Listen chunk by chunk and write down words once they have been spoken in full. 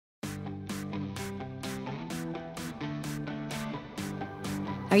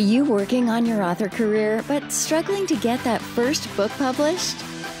Are you working on your author career but struggling to get that first book published?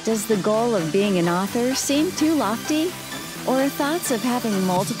 Does the goal of being an author seem too lofty? Or thoughts of having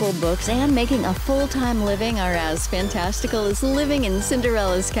multiple books and making a full-time living are as fantastical as living in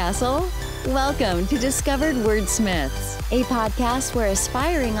Cinderella's castle? Welcome to Discovered Wordsmiths, a podcast where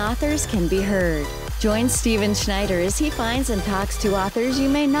aspiring authors can be heard. Join Stephen Schneider as he finds and talks to authors you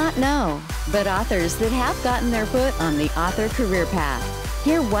may not know, but authors that have gotten their foot on the author career path.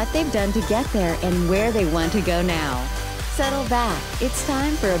 Hear what they've done to get there and where they want to go now. Settle back. It's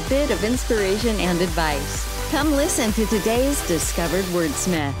time for a bit of inspiration and advice. Come listen to today's Discovered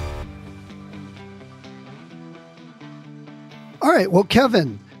Wordsmith. All right. Well,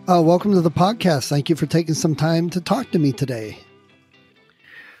 Kevin, welcome to the podcast. Thank you for taking some time to talk to me today.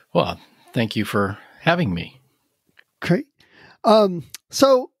 Well, thank you for having me. Great.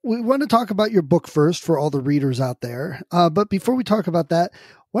 So we want to talk about your book first for all the readers out there. But before we talk about that,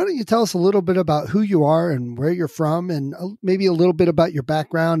 why don't you tell us a little bit about who you are and where you're from, and maybe a little bit about your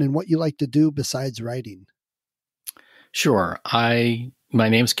background and what you like to do besides writing? Sure. My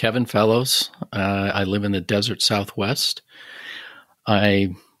name's Kevin Fellows. I live in the desert Southwest.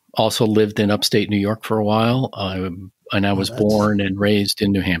 I also lived in upstate New York for a while, and I was born and raised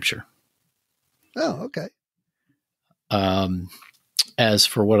in New Hampshire. Oh, okay. As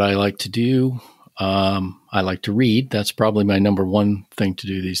for what I like to do, I like to read. That's probably my number one thing to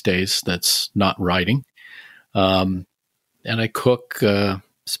do these days. That's not writing. And I cook,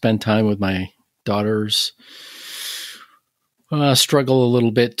 spend time with my daughters, struggle a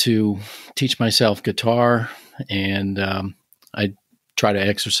little bit to teach myself guitar, and I try to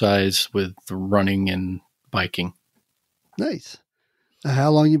exercise with running and biking. Nice. How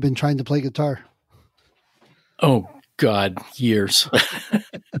long you been trying to play guitar? Oh, God, years.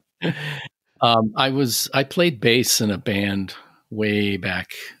 I played bass in a band way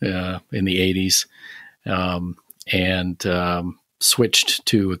back in the 80s, and switched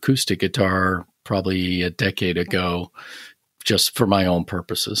to acoustic guitar probably a decade ago, just for my own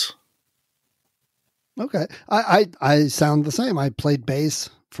purposes. Okay. I sound the same. I played bass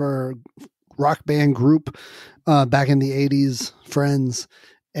for a rock band group back in the 80s, Friends.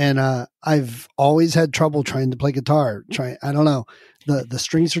 And I've always had trouble trying to play guitar. I don't know. The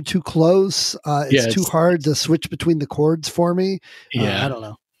strings are too close. It's too hard to switch between the chords for me. I don't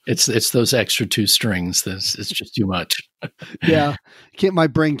know. It's those extra two strings. It's just too much. Yeah. My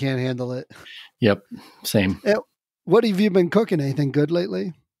brain can't handle it. Yep. Same. What have you been cooking? Anything good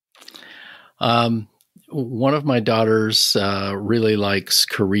lately? One of my daughters really likes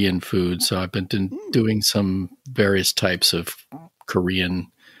Korean food, so I've been doing some various types of Korean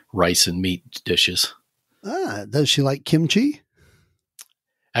rice and meat dishes. Does she like kimchi?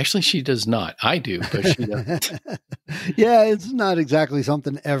 Actually, she does not. I do, but she doesn't. Yeah, it's not exactly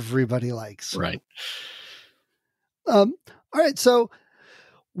something everybody likes. Right. All right. So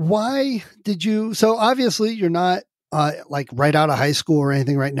so obviously you're not like right out of high school or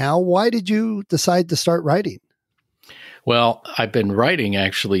anything right now. Why did you decide to start writing? Well, I've been writing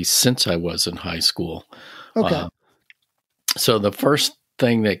actually since I was in high school. Okay. So the first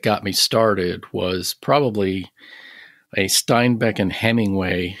thing that got me started was probably a Steinbeck and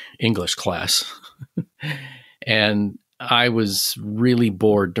Hemingway English class. And I was really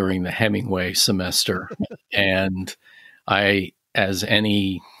bored during the Hemingway semester. And I, as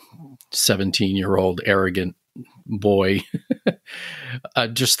any 17-year-old arrogant boy, I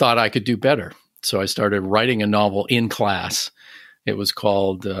just thought I could do better. So I started writing a novel in class. It was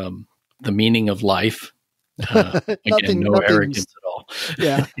called The Meaning of Life. Again, no arrogance at all.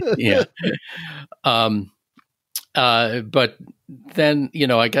 Yeah. Yeah. But then,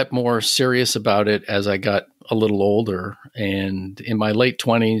 I got more serious about it as I got a little older. And in my late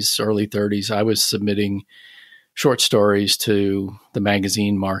 20s, early 30s, I was submitting short stories to the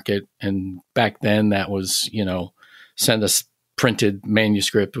magazine market. And back then that was, send us printed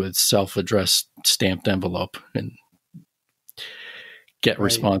manuscript with self-addressed stamped envelope and get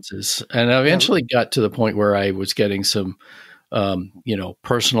responses. And I eventually got to the point where I was getting some,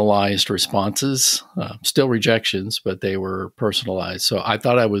 personalized responses, still rejections, but they were personalized. So I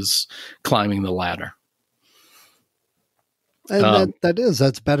thought I was climbing the ladder. And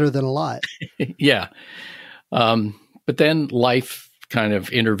that's better than a lot. Yeah. But then life kind of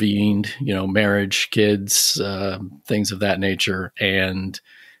intervened, marriage, kids, things of that nature, and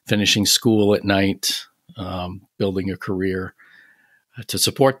finishing school at night, building a career to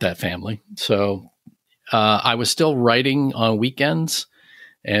support that family. So I was still writing on weekends,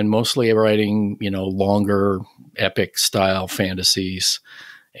 and mostly writing, longer epic style fantasies.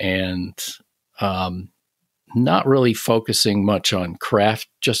 And not really focusing much on craft,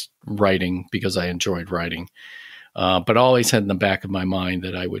 just writing because I enjoyed writing. But always had in the back of my mind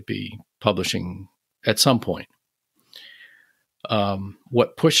that I would be publishing at some point.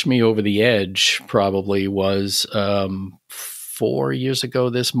 What pushed me over the edge probably was 4 years ago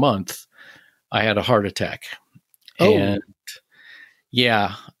this month, I had a heart attack. Oh. And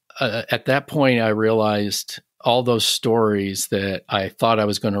yeah, at that point, I realized all those stories that I thought I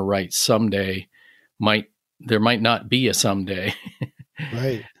was going to write someday there might not be a someday.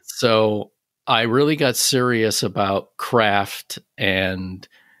 Right. So I really got serious about craft and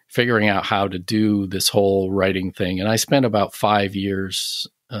figuring out how to do this whole writing thing. And I spent about 5 years,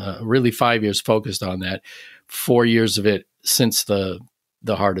 really 5 years focused on that, 4 years of it since the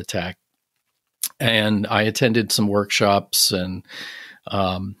heart attack. And I attended some workshops and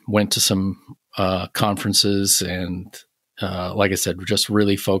went to some conferences and, like I said, just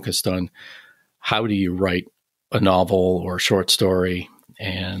really focused on how do you write a novel or short story,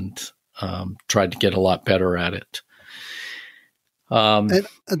 and tried to get a lot better at it. And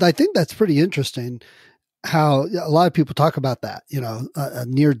I think that's pretty interesting how a lot of people talk about that, a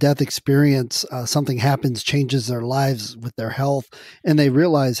near-death experience, something happens, changes their lives with their health, and they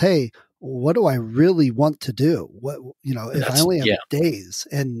realize, hey, what do I really want to do? If I only have days,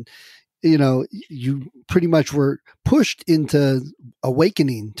 and, you pretty much were pushed into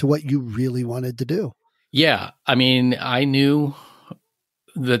awakening to what you really wanted to do. Yeah. I mean, I knew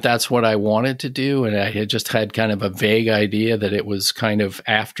that that's what I wanted to do. And I had just had kind of a vague idea that it was kind of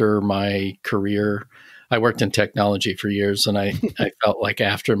after my career. I worked in technology for years, and I felt like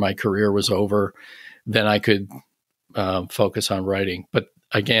after my career was over, then I could focus on writing. But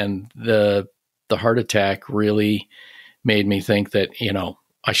again, the heart attack really made me think that,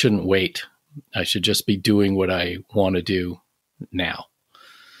 I shouldn't wait. I should just be doing what I want to do now.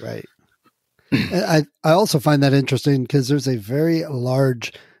 Right. I also find that interesting because there's a very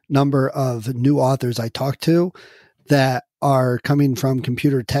large number of new authors I talk to that are coming from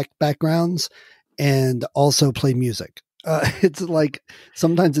computer tech backgrounds and also play music. It's like,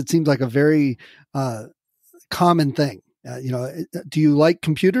 sometimes it seems like a very common thing. Do you like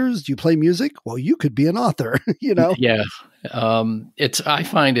computers? Do you play music? Well, you could be an author, Yeah. I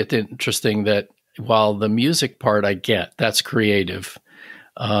find it interesting that while the music part I get, that's creative.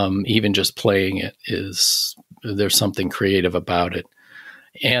 Even just playing it there's something creative about it.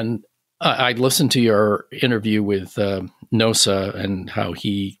 And I listened to your interview with Nosa and how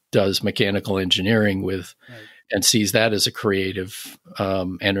he does mechanical engineering and sees that as a creative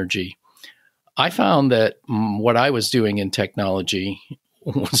energy. I found that what I was doing in technology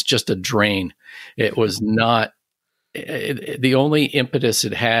was just a drain. It was not, the only impetus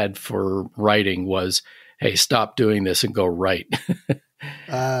it had for writing was, hey, stop doing this and go write.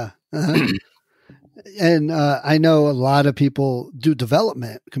 And I know a lot of people do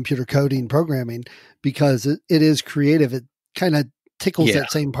development, computer coding, programming, because it is creative. It kind of tickles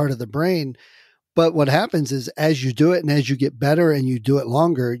that same part of the brain. But what happens is, as you do it and as you get better and you do it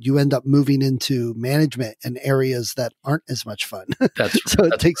longer, you end up moving into management in areas that aren't as much fun. So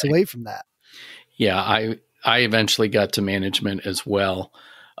it takes away from that. Yeah, I eventually got to management as well.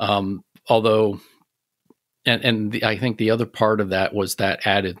 Although, I think the other part of that was that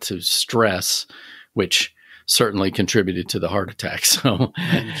added to stress, which certainly contributed to the heart attack. So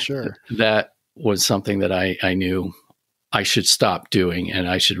I'm sure that was something that I knew I should stop doing, and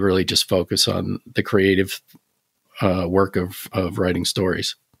I should really just focus on the creative work of writing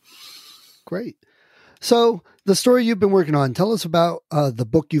stories. Great. So the story you've been working on, tell us about the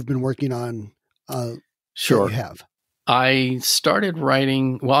book you've been working on. Sure. That you have. I started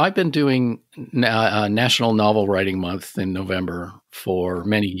writing, I've been doing National Novel Writing Month in November for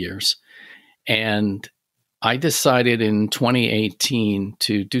many years. And I decided in 2018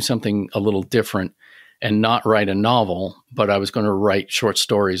 to do something a little different and not write a novel, but I was going to write short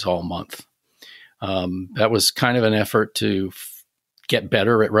stories all month. That was kind of an effort to get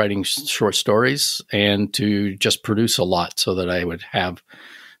better at writing short stories and to just produce a lot so that I would have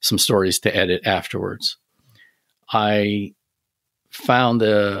some stories to edit afterwards. I found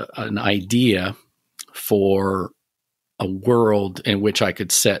an idea for a world in which I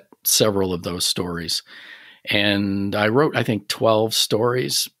could set several of those stories. And I wrote, I think, 12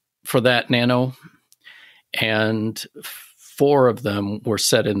 stories for that nano. And 4 of them were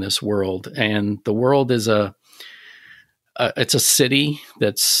set in this world. And the world is it's a city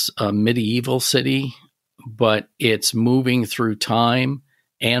that's a medieval city, but it's moving through time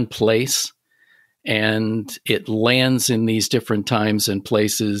and place. And it lands in these different times and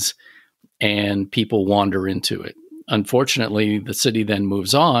places, and people wander into it. Unfortunately, the city then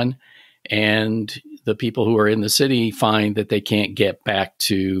moves on, and the people who are in the city find that they can't get back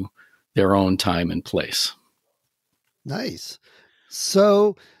to their own time and place. Nice.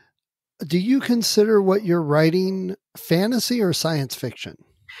 So, do you consider what you're writing fantasy or science fiction?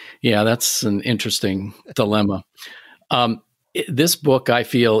 Yeah, that's an interesting dilemma. This book, I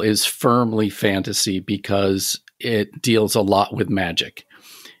feel, is firmly fantasy because it deals a lot with magic.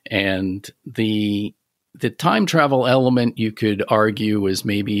 And the time travel element, you could argue, is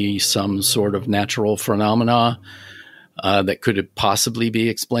maybe some sort of natural phenomena that could possibly be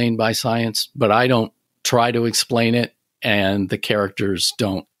explained by science. But I don't try to explain it, and the characters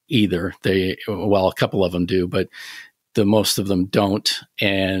don't either. A couple of them do, but the most of them don't.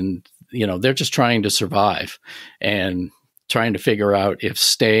 And, they're just trying to survive and trying to figure out if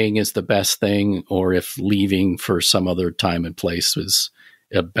staying is the best thing or if leaving for some other time and place was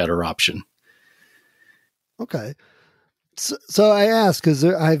a better option. Okay. So I ask because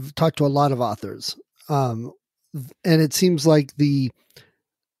I've talked to a lot of authors, and it seems like the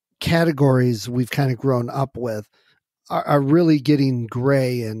categories we've kind of grown up with are really getting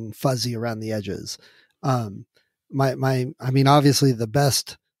gray and fuzzy around the edges. I mean, obviously the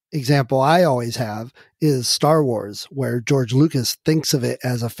best example I always have is Star Wars, where George Lucas thinks of it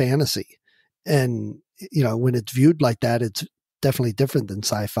as a fantasy. And, when it's viewed like that, it's definitely different than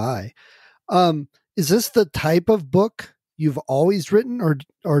sci-fi. Is this the type of book you've always written or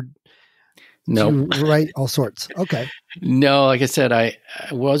No, do you write all sorts? Okay. No, like I said, I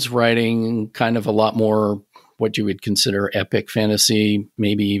was writing kind of a lot more what you would consider epic fantasy,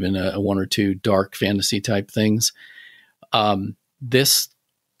 maybe even a one or two dark fantasy type things. This,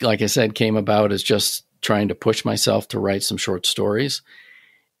 like I said, came about as just trying to push myself to write some short stories.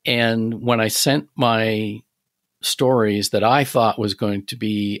 And when I sent my stories that I thought was going to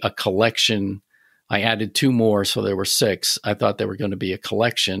be a collection, I added 2 more, so there were 6. I thought they were going to be a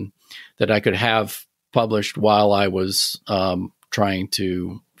collection that I could have published while I was trying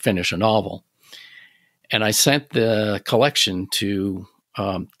to finish a novel. And I sent the collection to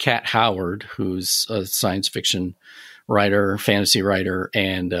Kat Howard, who's a science fiction writer, fantasy writer,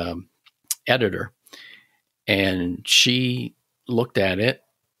 and editor. And she looked at it.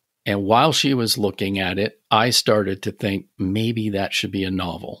 And while she was looking at it, I started to think maybe that should be a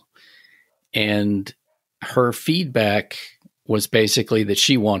novel. And her feedback was basically that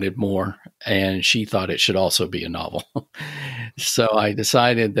she wanted more and she thought it should also be a novel. So I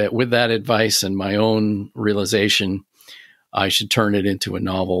decided that with that advice and my own realization, I should turn it into a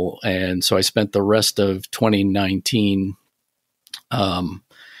novel. And so I spent the rest of 2019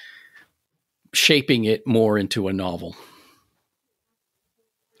 shaping it more into a novel.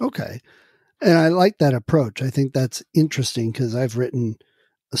 Okay. And I like that approach. I think that's interesting because I've written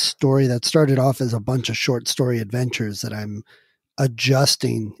a story that started off as a bunch of short story adventures that I'm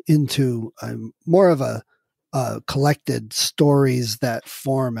adjusting into more of a collected stories that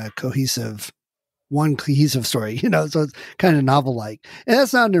form one cohesive story, so it's kind of novel-like. And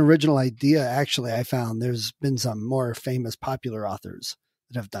that's not an original idea. Actually, I found there's been some more famous popular authors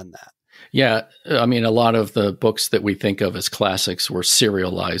that have done that. Yeah. I mean, a lot of the books that we think of as classics were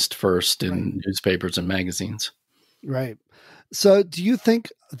serialized first in newspapers and magazines. Right. So do you think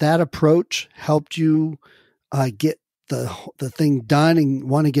that approach helped you get the thing done and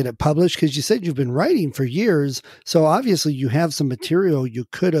want to get it published? Because you said you've been writing for years. So obviously you have some material you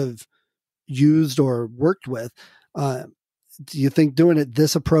could have used or worked with. Do you think doing it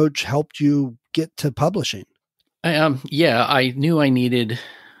this approach helped you get to publishing? Yeah, I knew I needed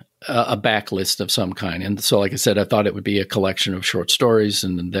a backlist of some kind. And so, like I said, I thought it would be a collection of short stories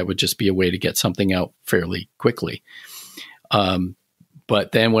and that would just be a way to get something out fairly quickly.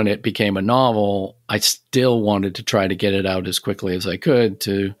 But then when it became a novel, I still wanted to try to get it out as quickly as I could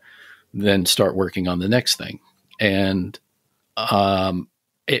to then start working on the next thing. And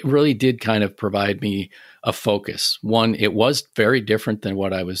it really did kind of provide me a focus. One, it was very different than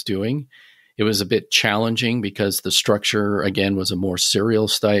what I was doing. It was a bit challenging because the structure, again, was a more serial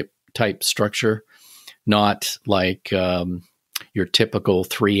type structure, not like your typical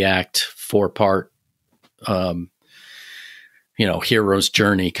 3-act, 4-part, hero's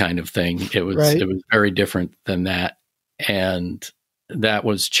journey kind of thing. It was very different than that. And that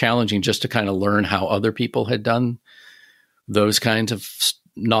was challenging just to kind of learn how other people had done those kinds of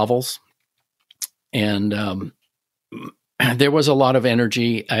novels. And there was a lot of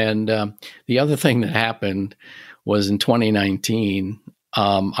energy. And the other thing that happened was in 2019,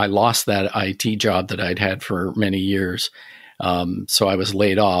 I lost that IT job that I'd had for many years. So I was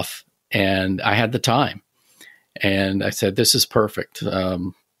laid off and I had the time. And I said, this is perfect.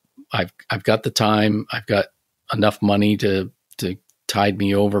 I've got the time. I've got enough money to tied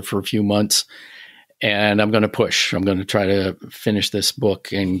me over for a few months, and I'm going to push. I'm going to try to finish this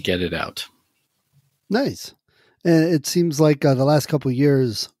book and get it out. Nice. And it seems like the last couple of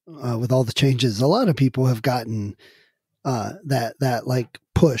years, with all the changes, a lot of people have gotten that like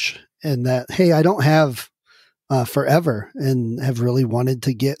push, and that, hey, I don't have forever, and have really wanted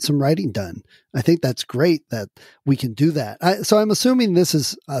to get some writing done. I think that's great that we can do that. So I'm assuming this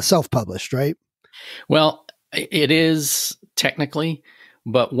is self-published, right? Well, it is technically,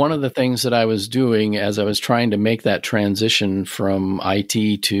 but one of the things that I was doing as I was trying to make that transition from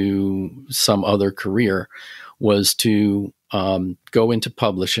IT to some other career was to go into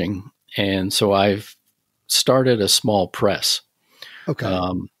publishing. And so I've started a small press. Okay.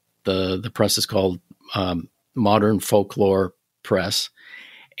 The press is called Modern Folklore Press,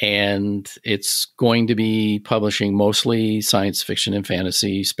 and it's going to be publishing mostly science fiction and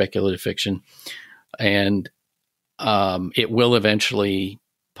fantasy, speculative fiction, and it will eventually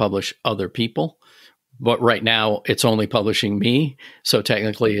publish other people. But right now, it's only publishing me, so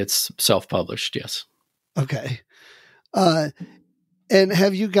technically, it's self-published. Yes. Okay. And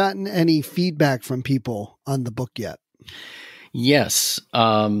have you gotten any feedback from people on the book yet? Yes.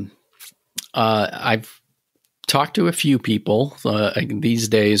 I've talked to a few people. These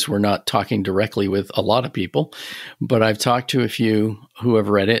days, we're not talking directly with a lot of people, but I've talked to a few who have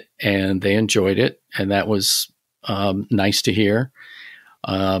read it and they enjoyed it. And that was nice to hear.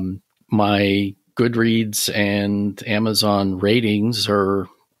 My Goodreads and Amazon ratings are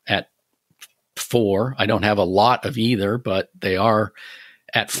at 4. I don't have a lot of either, but they are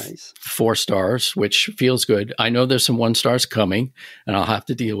at Nice. 4 stars, which feels good. I know there's some 1 stars coming, and I'll have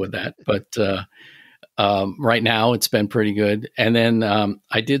to deal with that. But right now, it's been pretty good. And then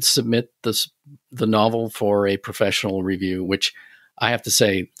I did submit the novel for a professional review, which I have to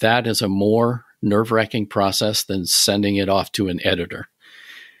say that is a more nerve-wracking process than sending it off to an editor,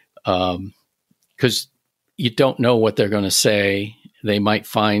 because you don't know what they're going to say. They might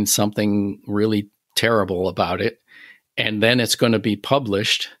find something really terrible about it, and then it's going to be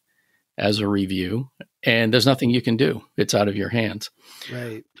published as a review, and there's nothing you can do. It's out of your hands.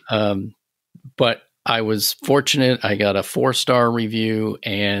 Right. But I was fortunate. I got a 4-star review,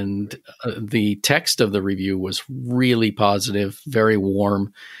 and the text of the review was really positive, very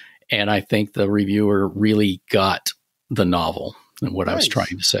warm. And I think the reviewer really got the novel and what I was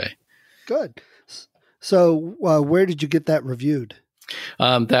trying to say. Good. So where did you get that reviewed?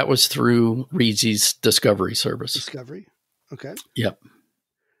 That was through Reezy's Discovery service. Discovery. Okay. Yep.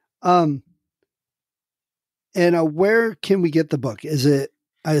 And where can we get the book? Is it,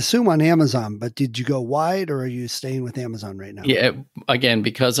 I assume, on Amazon, but did you go wide, or are you staying with Amazon right now? Yeah. Again,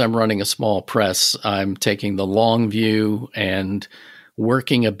 because I'm running a small press, I'm taking the long view and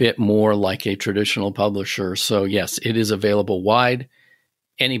working a bit more like a traditional publisher. So yes, it is available wide,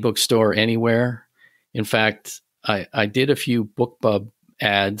 any bookstore, anywhere. In fact, I did a few BookBub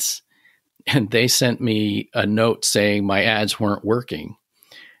ads, and they sent me a note saying my ads weren't working.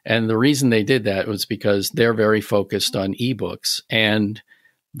 And the reason they did that was because they're very focused on ebooks, and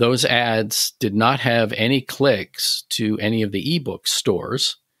those ads did not have any clicks to any of the ebook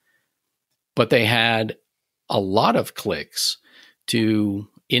stores, but they had a lot of clicks to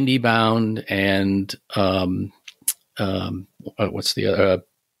IndieBound and what's the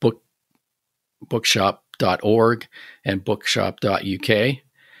bookshop.org and bookshop.uk.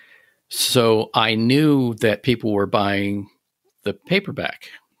 So I knew that people were buying the paperback,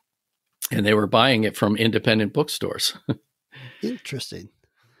 and they were buying it from independent bookstores. Interesting.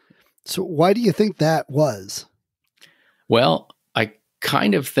 So why do you think that was? Well, I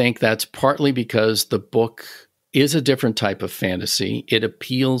kind of think that's partly because the book is a different type of fantasy. It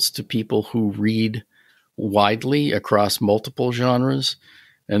appeals to people who read widely across multiple genres,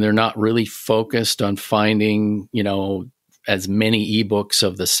 and they're not really focused on finding, as many ebooks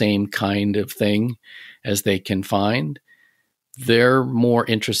of the same kind of thing as they can find. They're more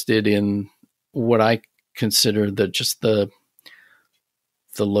interested in what I consider the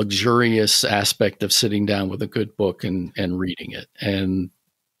luxurious aspect of sitting down with a good book and reading it. And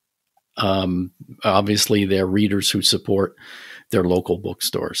obviously they're readers who support their local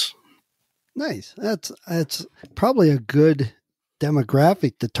bookstores. Nice. That's probably a good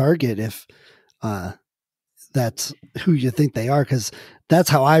demographic to target if that's who you think they are, because that's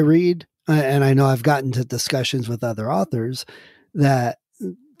how I read. And I know I've gotten to discussions with other authors that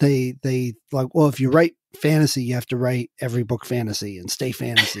they like, well, if you write fantasy, you have to write every book fantasy and stay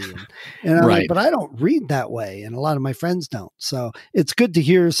fantasy. And I'm like, but I don't read that way. And a lot of my friends don't. So it's good to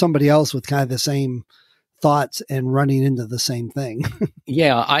hear somebody else with kind of the same thoughts and running into the same thing.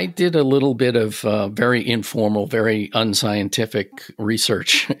 Yeah, I did a little bit of very informal, very unscientific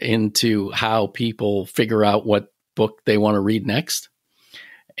research into how people figure out what book they want to read next.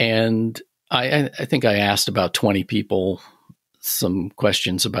 And I think I asked about 20 people some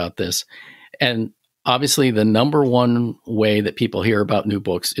questions about this. And obviously, the number one way that people hear about new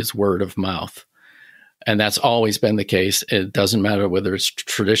books is word of mouth. And that's always been the case. It doesn't matter whether it's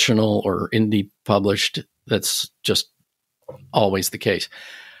traditional or indie published. That's just always the case.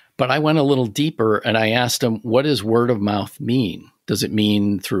 But I went a little deeper and I asked them, what does word of mouth mean? Does it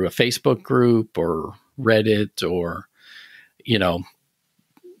mean through a Facebook group or Reddit, or, you know,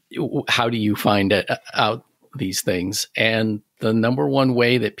 how do you find out these things? And the number one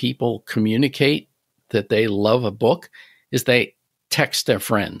way that people communicate that they love a book is they text their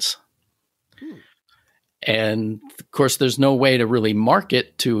friends. And of course, there's no way to really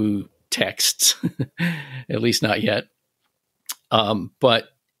market to texts, at least not yet. But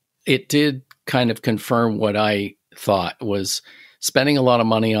it did kind of confirm what I thought, was spending a lot of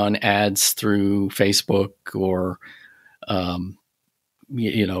money on ads through Facebook or,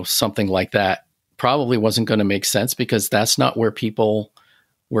 something like that probably wasn't going to make sense, because that's not where people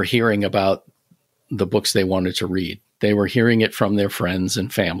were hearing about the books they wanted to read. They were hearing it from their friends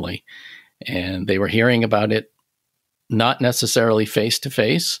and family, and they were hearing about it not necessarily face to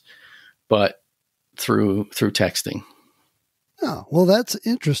face, but through texting. Oh, well, that's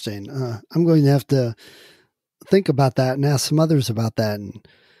interesting. I'm going to have to think about that and ask some others about that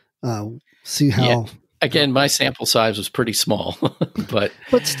and see how. Yeah. Again, my sample size was pretty small, but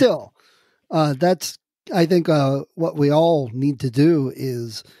still, that's, I think, what we all need to do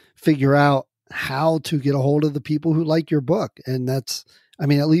is figure out how to get a hold of the people who like your book. And that's, I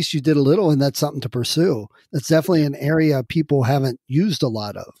mean, at least you did a little, and that's something to pursue. That's definitely an area people haven't used a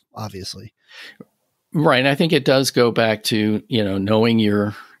lot of, obviously. Right. And I think it does go back to, knowing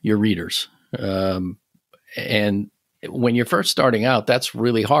your readers. And when you're first starting out, that's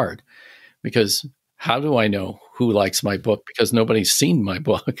really hard, because how do I know who likes my book? Because nobody's seen my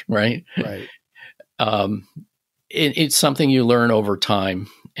book, right? Right. It's something you learn over time,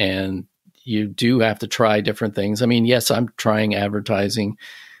 and you do have to try different things. I mean, yes, I'm trying advertising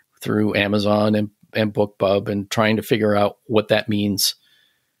through Amazon and BookBub, and trying to figure out what that means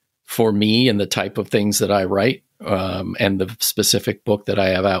for me and the type of things that I write, and the specific book that I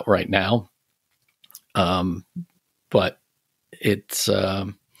have out right now. But it's,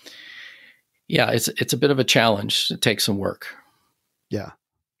 it's a bit of a challenge. It takes some work. Yeah.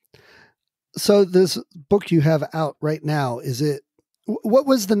 So this book you have out right now, what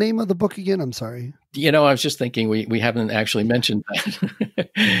was the name of the book again? I'm sorry. I was just thinking we haven't actually mentioned that.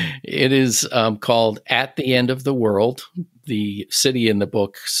 It is called At the End of the World. The city in the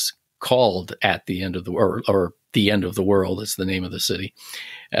book's called At the End of the World, or The End of the World is the name of the city.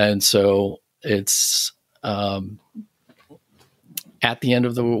 And so it's At the End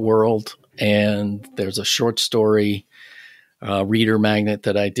of the World. And there's a short story reader magnet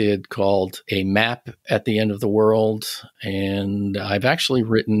that I did called A Map at the End of the World. And I've actually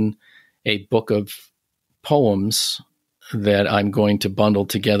written a book of poems that I'm going to bundle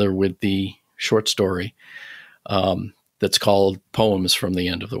together with the short story that's called Poems from the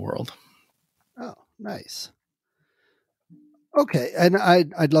End of the World. Oh, nice. Okay. And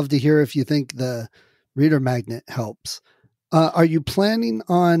I'd love to hear if you think the reader magnet helps. Are you planning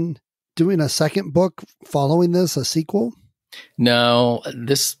on doing a second book following this, a sequel? No,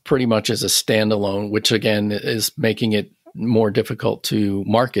 this pretty much is a standalone, which again is making it more difficult to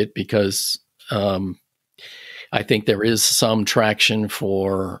market, because I think there is some traction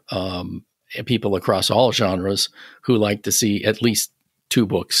for people across all genres who like to see at least two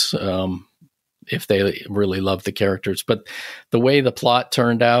books if they really love the characters. But the way the plot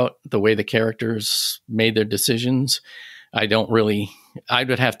turned out, the way the characters made their decisions, I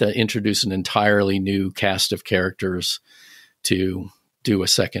would have to introduce an entirely new cast of characters to do a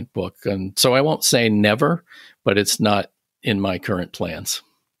second book. And so I won't say never, but it's not in my current plans.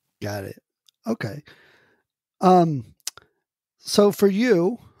 Got it. Okay. So for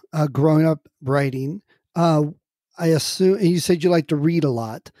you, growing up writing, I assume, and you said you like to read a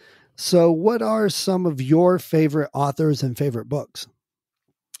lot. So what are some of your favorite authors and favorite books?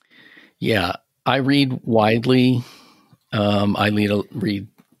 Yeah, I read widely. I read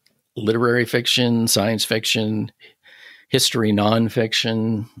literary fiction, science fiction, history,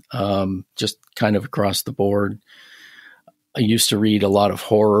 nonfiction, just kind of across the board. I used to read a lot of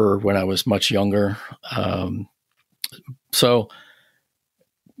horror when I was much younger. So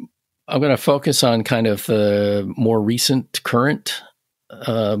I'm going to focus on kind of the more recent, current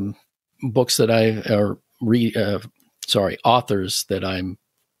books that authors that I'm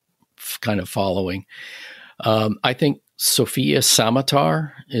kind of following. I think Sophia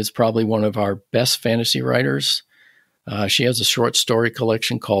Samatar is probably one of our best fantasy writers. She has a short story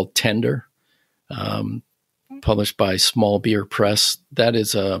collection called Tender, published by Small Beer Press. That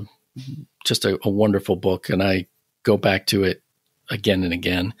is just a wonderful book, and I go back to it again and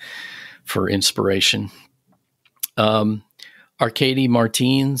again for inspiration. Arcady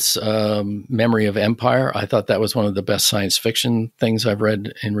Martine's Memory of Empire. I thought that was one of the best science fiction things I've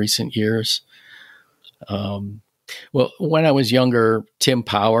read in recent years. Well, when I was younger, Tim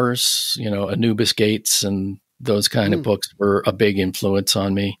Powers, Anubis Gates and those kind of books were a big influence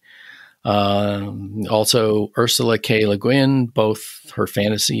on me. Also Ursula K. Le Guin, both her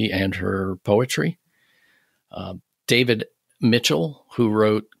fantasy and her poetry. David Mitchell, who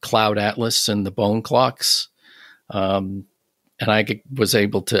wrote Cloud Atlas and the Bone Clocks. And I was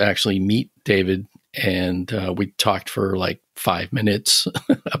able to actually meet David, and we talked for like 5 minutes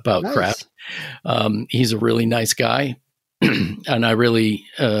about craft. He's a really nice guy, and I really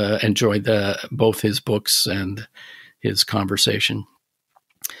enjoyed both his books and his conversation.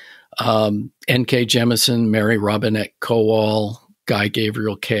 N.K. Jemisin, Mary Robinette Kowal, Guy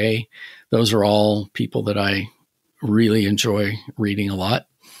Gabriel Kay. Those are all people that I really enjoy reading a lot.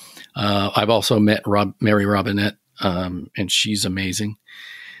 I've also met Mary Robinette, and she's amazing.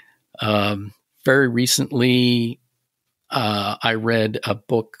 Very recently, I read a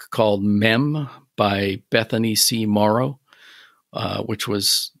book called Mem by Bethany C. Morrow,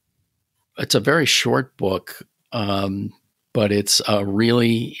 it's a very short book, but it's a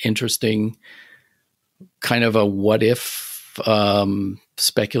really interesting kind of a what if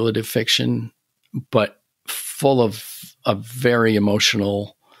speculative fiction, but full of a very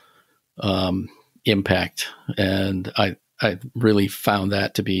emotional impact. And I really found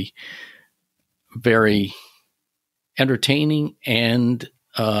that to be very entertaining, and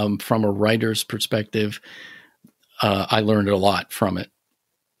from a writer's perspective, I learned a lot from it.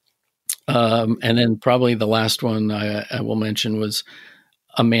 And then probably the last one I will mention was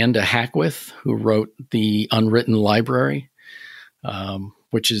Amanda Hackworth, who wrote The Unwritten Library,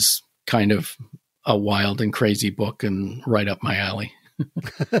 which is kind of a wild and crazy book and right up my alley.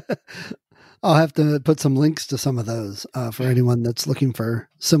 I'll have to put some links to some of those for anyone that's looking for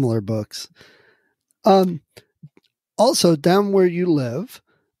similar books. Also, down where you live,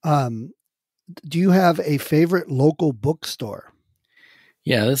 do you have a favorite local bookstore?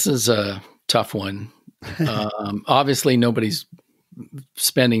 Yeah, this is a tough one. Obviously, nobody's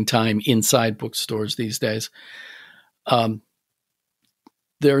spending time inside bookstores these days.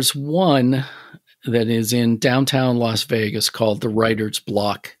 There's one that is in downtown Las Vegas called the Writer's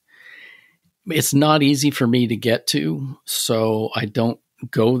Block. It's not easy for me to get to, so I don't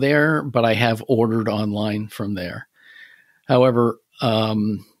go there, but I have ordered online from there. However,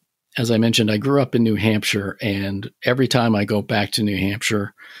 as I mentioned, I grew up in New Hampshire, and every time I go back to New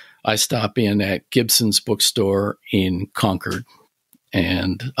Hampshire, I stop in at Gibson's bookstore in Concord,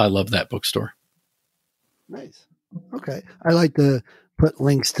 and I love that bookstore. Nice. Okay. I like to put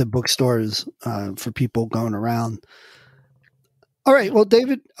links to bookstores for people going around. All right. Well,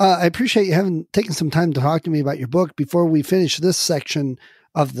 David, I appreciate you taken some time to talk to me about your book. Before we finish this section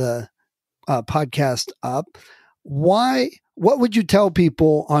of the podcast up, what would you tell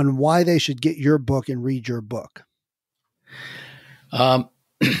people on why they should get your book and read your book?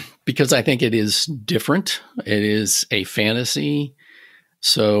 Because I think it is different. It is a fantasy,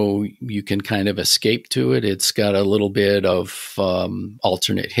 so you can kind of escape to it. It's got a little bit of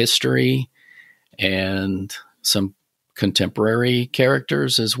alternate history and some contemporary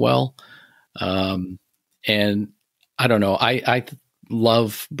characters as well. And I don't know, I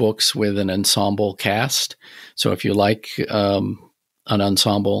love books with an ensemble cast. So if you like an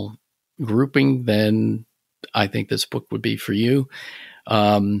ensemble grouping, then I think this book would be for you.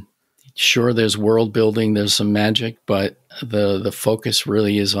 Sure, there's world building, there's some magic, but the focus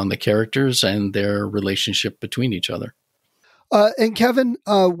really is on the characters and their relationship between each other. And Kevin,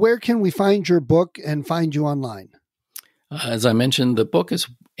 where can we find your book and find you online? As I mentioned, the book is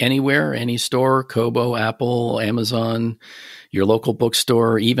anywhere, any store, Kobo, Apple, Amazon, your local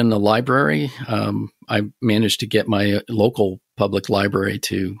bookstore, even the library. I managed to get my local public library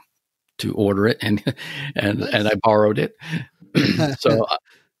to order it, and I borrowed it. So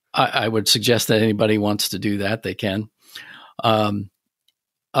I would suggest that anybody wants to do that, they can. I'm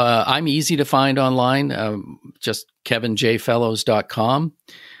easy to find online, just kevinjfellows.com.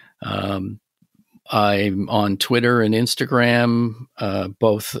 I'm on Twitter and Instagram,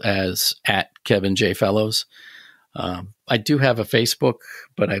 both as @KevinJFellows. I do have a Facebook,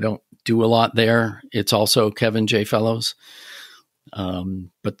 but I don't do a lot there. It's also Kevin J. Fellows.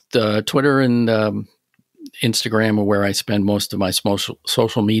 But Twitter and Instagram are where I spend most of my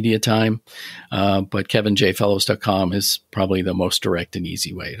social media time. But kevinjfellows.com is probably the most direct and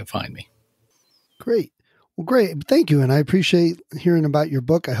easy way to find me. Great. Well, great. Thank you. And I appreciate hearing about your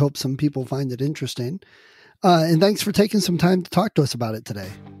book. I hope some people find it interesting. And thanks for taking some time to talk to us about it today.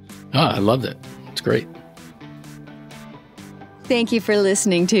 I loved it. It's great. Thank you for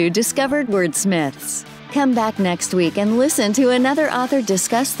listening to Discovered Wordsmiths. Come back next week and listen to another author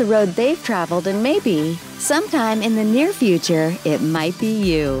discuss the road they've traveled, and maybe, sometime in the near future, it might be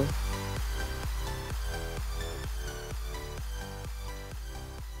you.